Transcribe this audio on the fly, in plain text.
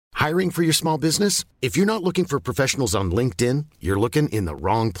Hiring for your small business? If you're not looking for professionals on LinkedIn, you're looking in the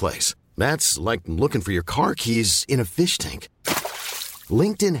wrong place. That's like looking for your car keys in a fish tank.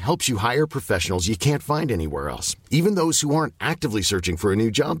 LinkedIn helps you hire professionals you can't find anywhere else, even those who aren't actively searching for a new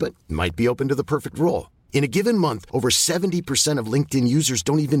job but might be open to the perfect role. In a given month, over 70% of LinkedIn users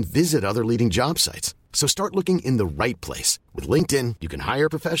don't even visit other leading job sites. So start looking in the right place. With LinkedIn, you can hire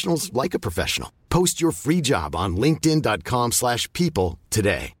professionals like a professional. Post your free job on linkedin.com/people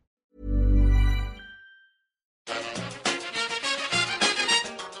today.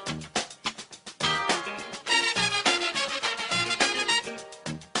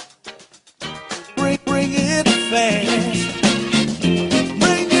 Bring it fast.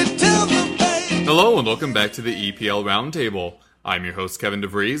 Bring it to the base. Hello and welcome back to the EPL Roundtable. I'm your host, Kevin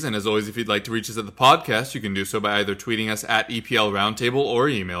DeVries, and as always, if you'd like to reach us at the podcast, you can do so by either tweeting us at EPL Roundtable or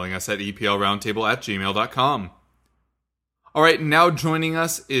emailing us at eplroundtable@gmail.com. All right, now joining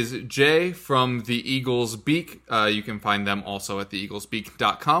us is Jay from the Eagles Beak. You can find them also at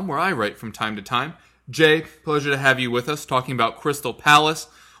theeaglesbeak.com, where I write from time to time. Jay, pleasure to have you with us talking about Crystal Palace.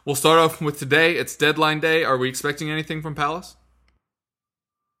 We'll start off with today. It's deadline day. Are we expecting anything from Palace?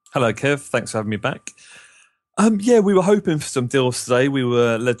 Hello, Kev. Thanks for having me back. We were hoping for some deals today. We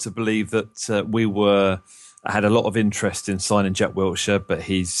were led to believe that we had a lot of interest in signing Jack Wilshere, but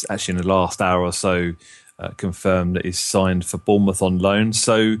he's actually in the last hour or so confirmed that he's signed for Bournemouth on loan.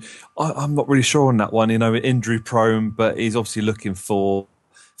 So I'm not really sure on that one. Injury prone, but he's obviously looking for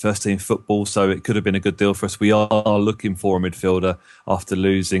first team football, so it could have been a good deal for us. We are looking for a midfielder after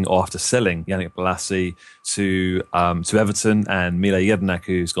selling Yannick Bolasie to Everton and Mile Jedinak,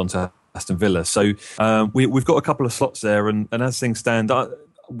 who's gone to Aston Villa. So we've got a couple of slots there, and as things stand,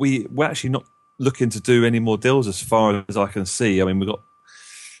 we're actually not looking to do any more deals as far as I can see. I mean, we've got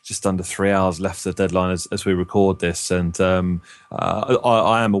just under 3 hours left of the deadline as we record this, and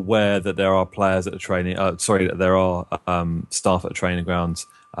I am aware that there are players at the training. That there are staff at the training grounds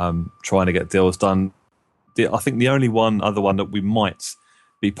trying to get deals done. I think the only other one that we might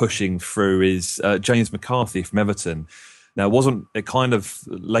be pushing through is James McCarthy from Everton. Now,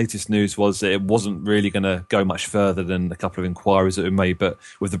 latest news was that it wasn't really going to go much further than a couple of inquiries that were made. But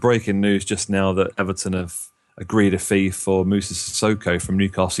with the breaking news just now that Everton have agreed a fee for Moussa Sissoko from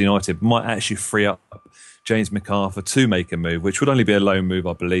Newcastle United, might actually free up James McArthur to make a move, which would only be a loan move,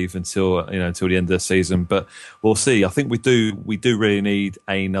 I believe, until the end of the season. But we'll see. I think we do really need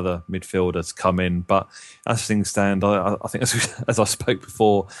another midfielder to come in. But as things stand, I think as I spoke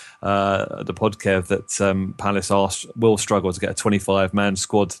before the podcast, that Palace will struggle to get a 25-man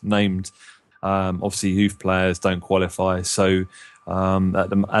squad named. Obviously, youth players don't qualify, so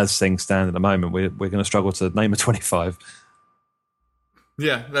as things stand at the moment, we're going to struggle to name a 25.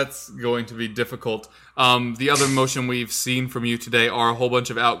 Yeah, that's going to be difficult. The other motion we've seen from you today are a whole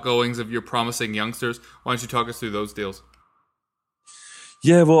bunch of outgoings of your promising youngsters. Why don't you talk us through those deals?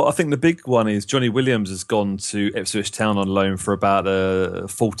 Yeah, well, I think the big one is Johnny Williams has gone to Ipswich Town on loan for about the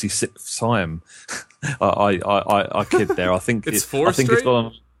 46th time. I kid there. I think it's four straight?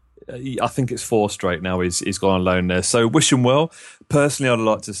 I think it's 4 straight now. He's gone on loan there. So wish him well. Personally, I'd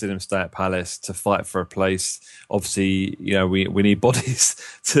like to see him stay at Palace to fight for a place. Obviously, we need bodies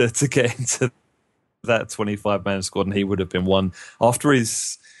to get into that 25-man squad, and he would have been one. After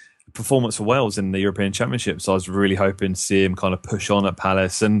his performance for Wales in the European Championships, I was really hoping to see him kind of push on at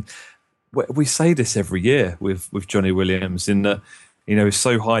Palace. And we say this every year with Johnny Williams, in that he's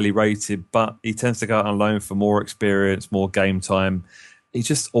so highly rated, but he tends to go out on loan for more experience, more game time. He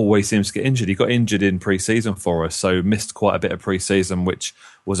just always seems to get injured. He got injured in pre-season for us, so missed quite a bit of pre-season, which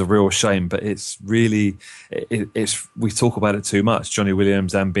was a real shame. But it's really, we talk about it too much, Johnny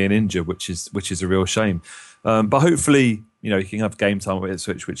Williams and being injured, which is a real shame. But hopefully, he can have game time with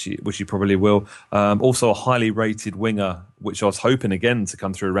Ipswich, which he probably will. Also, a highly rated winger, which I was hoping again to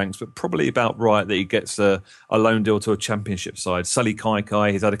come through ranks, but probably about right that he gets a loan deal to a Championship side. Sully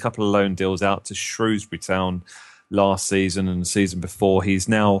Kaikai, he's had a couple of loan deals out to Shrewsbury Town last season and the season before. He's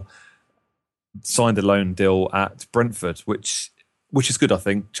now signed a loan deal at Brentford, which is good, I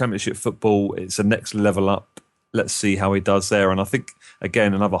think. Championship football, it's a next level up. Let's see how he does there. And I think,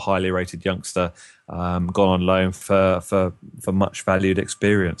 again, another highly rated youngster gone on loan for much valued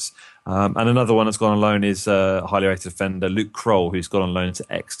experience. And another one that's gone on loan is a highly rated defender, Luke Kroll, who's gone on loan to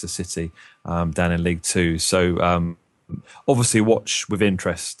Exeter City down in League Two. So obviously watch with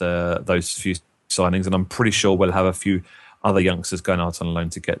interest those few signings, and I'm pretty sure we'll have a few other youngsters going out on loan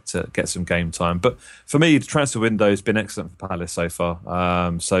to get some game time. But for me, the transfer window has been excellent for Palace so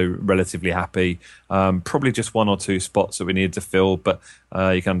far. So relatively happy. Probably just 1 or 2 spots that we needed to fill, but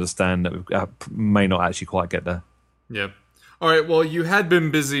you can understand that we may not actually quite get there. Yeah. All right, well, you had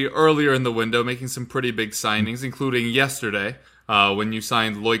been busy earlier in the window making some pretty big signings, including yesterday when you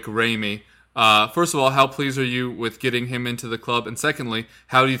signed Loic Remy. First of all, how pleased are you with getting him into the club? And secondly,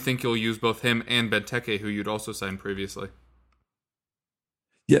 how do you think you'll use both him and Benteke, who you'd also signed previously?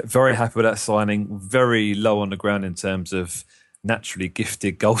 Yeah, very happy with that signing. Very low on the ground in terms of naturally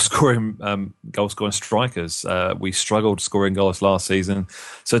gifted goal scoring strikers. We struggled scoring goals last season,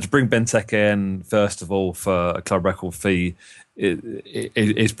 so to bring Benteke in first of all for a club record fee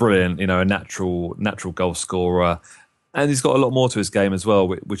is brilliant. You know, a natural goal scorer. And he's got a lot more to his game as well,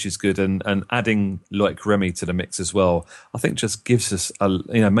 which is good. And adding Loic Remy to the mix as well, I think just gives us,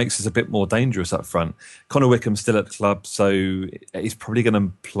 makes us a bit more dangerous up front. Connor Wickham's still at the club, so he's probably going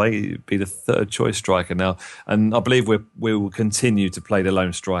to be the third choice striker now. And I believe we will continue to play the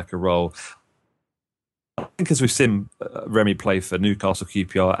lone striker role. I think as we've seen Remy play for Newcastle,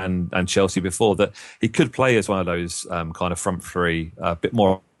 QPR and Chelsea before, that he could play as one of those kind of front three, a bit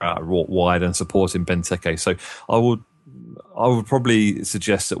more wide and supporting Benteke. So I would probably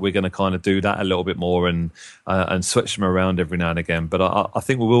suggest that we're going to kind of do that a little bit more and switch them around every now and again. But I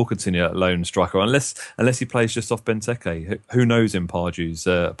think we will continue at lone striker unless he plays just off Benteke. Who knows in Pardew's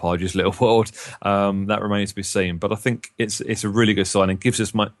little world? That remains to be seen. But I think it's a really good sign and gives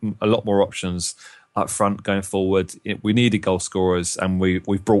us a lot more options up front going forward. We needed goal scorers and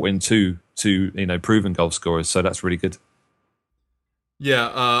we've brought in two proven goal scorers. So that's really good. Yeah,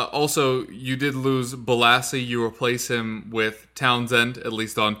 also, you did lose Bolasie. You replace him with Townsend, at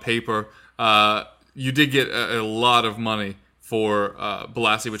least on paper. You did get a lot of money for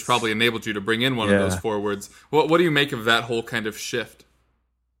Bolasie, which probably enabled you to bring in one of those forwards. What do you make of that whole kind of shift?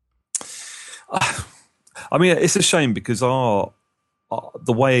 I mean, it's a shame because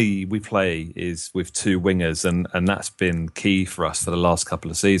the way we play is with two wingers, and that's been key for us for the last couple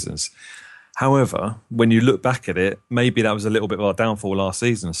of seasons. However, when you look back at it, maybe that was a little bit of our downfall last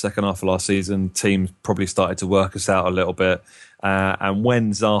season. Second half of last season, teams probably started to work us out a little bit. And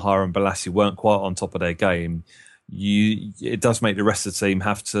when Zaha and Bolasie weren't quite on top of their game, it does make the rest of the team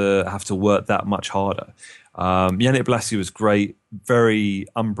have to work that much harder. Yannick Bolasie was great, very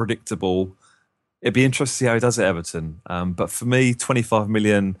unpredictable. It'd be interesting to see how he does at Everton. But for me, 25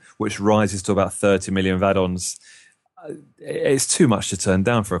 million, which rises to about 30 million of add-ons, it's too much to turn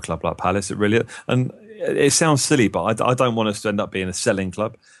down for a club like Palace. It really, and it sounds silly, but I don't want us to end up being a selling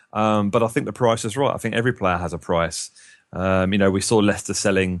club. But I think the price is right. I think every player has a price. We saw Leicester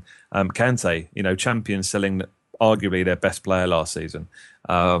selling Kante. Champions selling arguably their best player last season.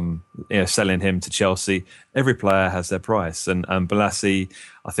 Selling him to Chelsea. Every player has their price, and Bolasie,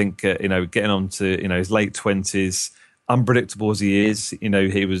 I think, getting on to his late 20s, unpredictable as he is.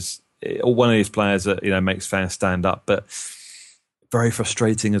 He was one of these players that makes fans stand up, but very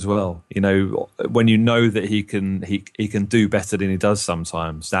frustrating as well. When you know that he can do better than he does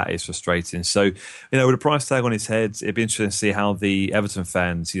sometimes, that is frustrating. So, with a price tag on his head, it'd be interesting to see how the Everton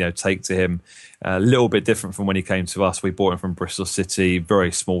fans, take to him. A little bit different from when he came to us. We bought him from Bristol City,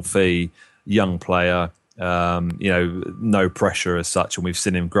 very small fee, young player. No pressure as such, and we've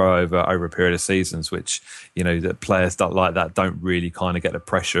seen him grow over a period of seasons, which that players like that don't really kind of get the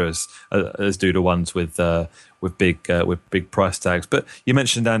pressure as do the ones with big price tags. But you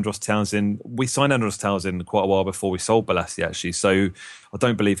mentioned Andros Townsend. We signed Andros Townsend quite a while before we sold Bolasie, actually. So I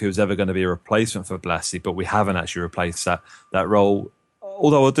don't believe he was ever going to be a replacement for Bolasie, but we haven't actually replaced that role.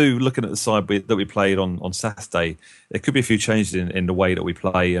 Although I do, looking at the side that we played on Saturday, there could be a few changes in the way that we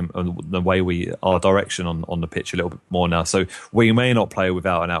play and the way our direction on the pitch a little bit more now. So we may not play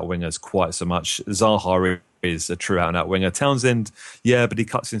without and out wingers quite so much. Zaha is a true out and out winger. Townsend, but he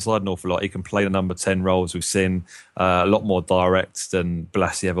cuts inside an awful lot. He can play the number 10 roles. We've seen a lot more direct than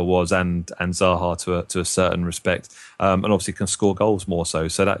Bolasie ever was, and Zaha to a certain respect, and obviously can score goals more so.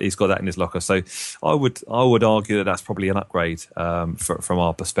 So that he's got that in his locker. So I would argue that that's probably an upgrade from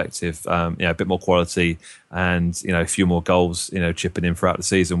our perspective. A bit more quality and a few more goals chipping in throughout the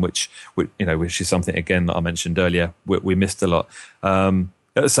season, which is something again that I mentioned earlier we missed a lot.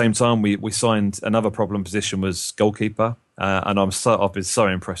 At the same time, we signed another problem position was goalkeeper, and I've been so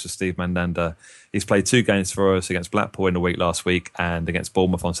impressed with Steve Mandanda. He's played 2 games for us against Blackpool in the week last week and against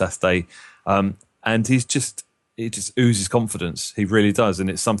Bournemouth on Saturday, and he just oozes confidence. He really does, and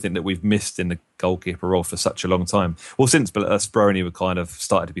it's something that we've missed in the goalkeeper role for such a long time. Well, since Speroni were kind of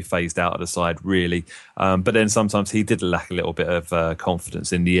started to be phased out of the side, really. But then sometimes he did lack a little bit of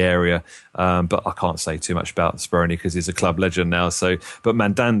confidence in the area. But I can't say too much about Speroni because he's a club legend now. So, but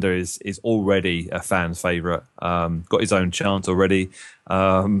Mandanda is already a fan's favourite. Got his own chant already.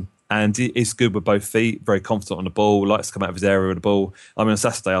 And he's good with both feet, very confident on the ball, likes to come out of his area with the ball. I mean, on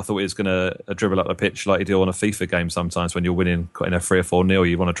Saturday, I thought he was going to dribble up the pitch like you do on a FIFA game sometimes when you're winning 3 or 4-0.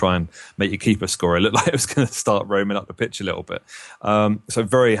 You want to try and make your keeper score. It looked like it was going to start roaming up the pitch a little bit. So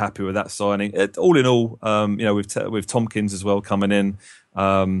very happy with that signing. All in all, with Tompkins as well coming in,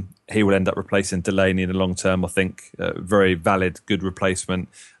 he will end up replacing Delaney in the long term, I think. Very valid, good replacement.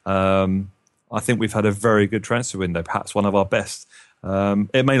 I think we've had a very good transfer window, perhaps one of our best.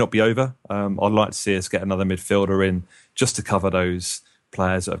 It may not be over. I'd like to see us get another midfielder in just to cover those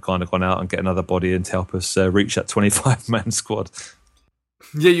players that have kind of gone out and get another body in to help us reach that 25-man squad.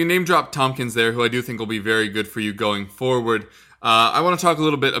 Yeah, you name dropped Tompkins there, who I do think will be very good for you going forward. I want to talk a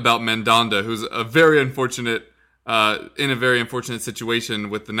little bit about Mandanda, who's in a very unfortunate situation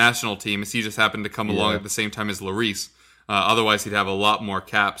with the national team, as he just happened to come along at the same time as Lloris. Otherwise, he'd have a lot more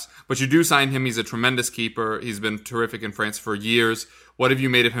caps. But you do sign him. He's a tremendous keeper. He's been terrific in France for years. What have you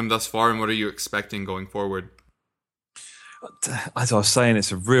made of him thus far, and what are you expecting going forward? As I was saying,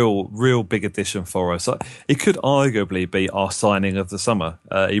 it's a real big addition for us. He could arguably be our signing of the summer.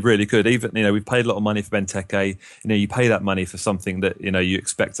 He really could. Even, we paid a lot of money for Benteke. You pay that money for something that, you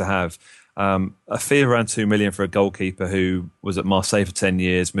expect to have. A fee around 2 million for a goalkeeper who was at Marseille for 10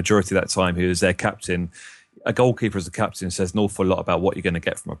 years, majority of that time he was their captain. A goalkeeper as a captain says an awful lot about what you're going to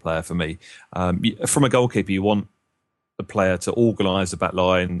get from a player for me. From a goalkeeper, you want the player to organise the back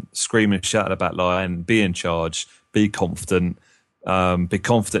line, scream and shout at the back line, be in charge, be confident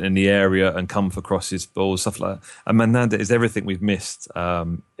in the area and come for crosses, balls, stuff like that. And Mandanda is everything we've missed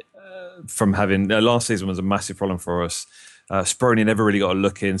from having... last season was a massive problem for us. Speroni never really got a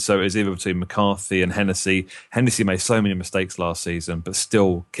look in, so it was either between McCarthy and Hennessy. Hennessy made so many mistakes last season, but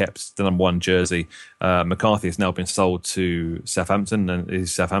still kept the number 1 jersey. McCarthy has now been sold to Southampton, and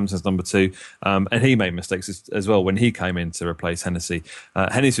is Southampton's number 2. And he made mistakes as well when he came in to replace Hennessy.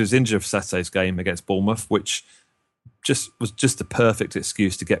 Hennessy was injured for Saturday's game against Bournemouth, which was just the perfect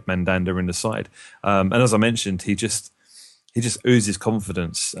excuse to get Mandanda in the side. And as I mentioned, he just oozes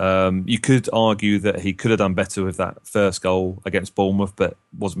confidence. You could argue that he could have done better with that first goal against Bournemouth, but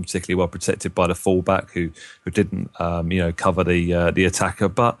wasn't particularly well protected by the fullback who didn't cover the attacker.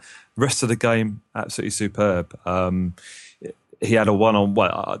 But the rest of the game, absolutely superb. He had a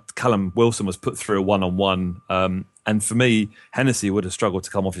one-on-one. Callum Wilson was put through a one-on-one. And for me, Hennessy would have struggled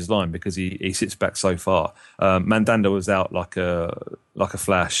to come off his line because he sits back so far. Mandanda was out like a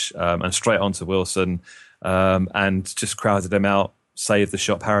flash and straight onto Wilson. And just crowded him out, saved the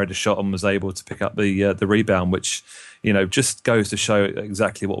shot, parried the shot, and was able to pick up the rebound, which just goes to show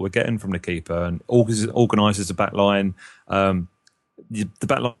exactly what we're getting from the keeper. And organises the back line. The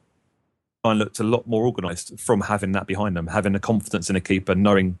back line looked a lot more organised from having that behind them, having the confidence in a keeper,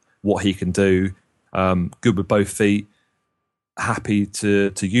 knowing what he can do. Good with both feet. Happy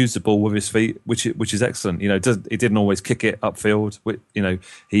to use the ball with his feet, which is excellent. He didn't always kick it upfield.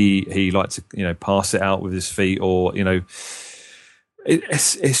 He liked to pass it out with his feet, or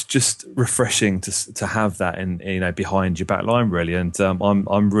it's just refreshing to have that in behind your back line, really. And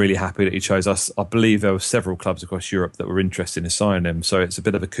I'm really happy that he chose us. I believe there were several clubs across Europe that were interested in signing him, so it's a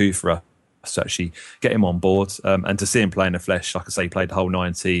bit of a coup for us to actually get him on board and to see him play in the flesh. Like I say, he played the whole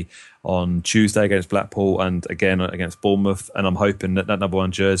 90 on Tuesday against Blackpool and again against Bournemouth, and I'm hoping that number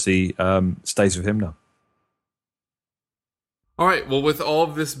 1 jersey stays with him now. All right, well, with all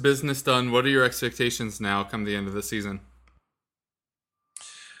of this business done, what are your expectations now come the end of the season?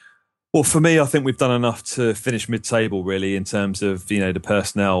 Well, for me, I think we've done enough to finish mid-table, really, in terms of the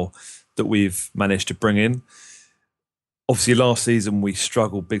personnel that we've managed to bring in. Obviously, last season we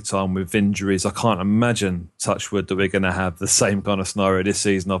struggled big time with injuries. I can't imagine, touch wood, that we're going to have the same kind of scenario this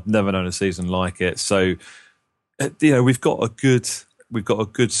season. I've never known a season like it. So, we've got a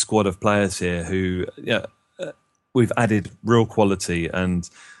good squad of players here who, we've added real quality, and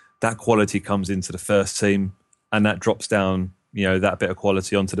that quality comes into the first team, and that drops down, that bit of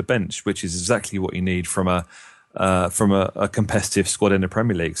quality onto the bench, which is exactly what you need from a competitive squad in the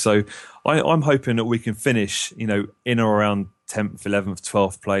Premier League. So I'm hoping that we can finish, in or around 10th, 11th,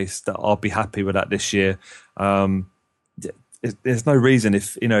 12th place. That I'll be happy with that this year. There's no reason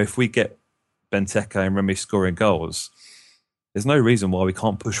if we get Benteke and Remy scoring goals, there's no reason why we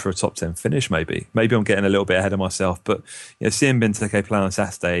can't push for a top 10 finish. Maybe I'm getting a little bit ahead of myself, but seeing Benteke play on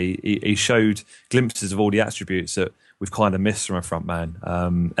Saturday, he showed glimpses of all the attributes that we've kind of missed from a front man.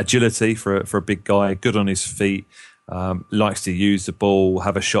 Agility for a big guy, good on his feet, likes to use the ball,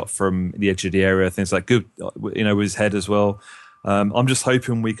 have a shot from the edge of the area, things like good, with his head as well. I'm just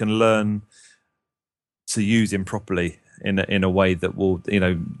hoping we can learn to use him properly in a way that will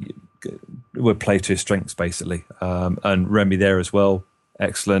play to his strengths, basically. And Remy there as well,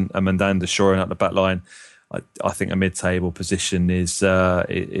 excellent. And Mandanda shoring up the back line. I think a mid-table position is probably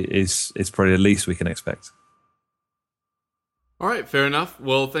the least we can expect. All right, fair enough.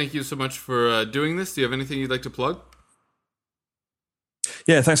 Well, thank you so much for doing this. Do you have anything you'd like to plug?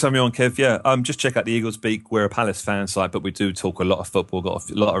 Yeah, thanks for having me on, Kev. Yeah, just check out the Eagles Beak. We're a Palace fan site, but we do talk a lot of football. Got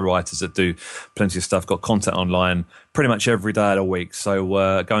a lot of writers that do plenty of stuff. Got content online pretty much every day of the week.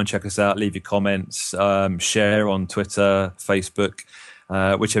 So go and check us out. Leave your comments. Share on Twitter, Facebook,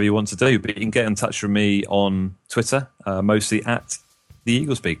 whichever you want to do. But you can get in touch with me on Twitter, mostly at the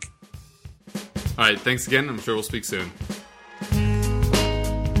Eagles Beak. All right, thanks again. I'm sure we'll speak soon.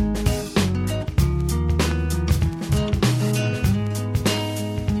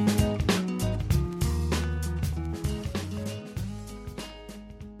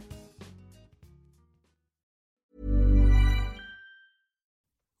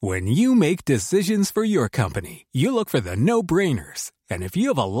 When you make decisions for your company, you look for the no-brainers. And if you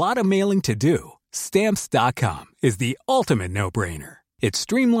have a lot of mailing to do, Stamps.com is the ultimate no-brainer. It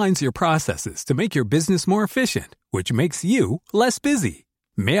streamlines your processes to make your business more efficient, which makes you less busy.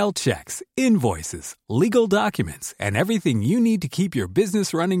 Mail checks, invoices, legal documents, and everything you need to keep your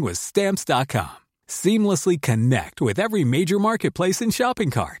business running with Stamps.com. Seamlessly connect with every major marketplace and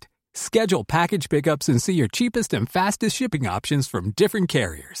shopping cart. Schedule package pickups and see your cheapest and fastest shipping options from different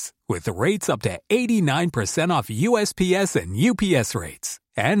carriers. With rates up to 89% off USPS and UPS rates.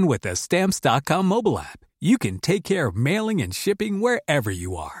 And with the Stamps.com mobile app, you can take care of mailing and shipping wherever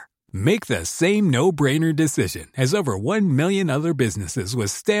you are. Make the same no-brainer decision as over 1 million other businesses with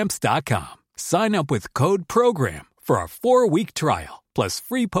Stamps.com. Sign up with code PROGRAM for a 4-week trial, plus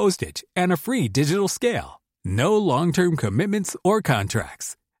free postage and a free digital scale. No long-term commitments or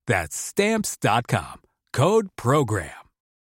contracts. That's Stamps.com. Code PROGRAM.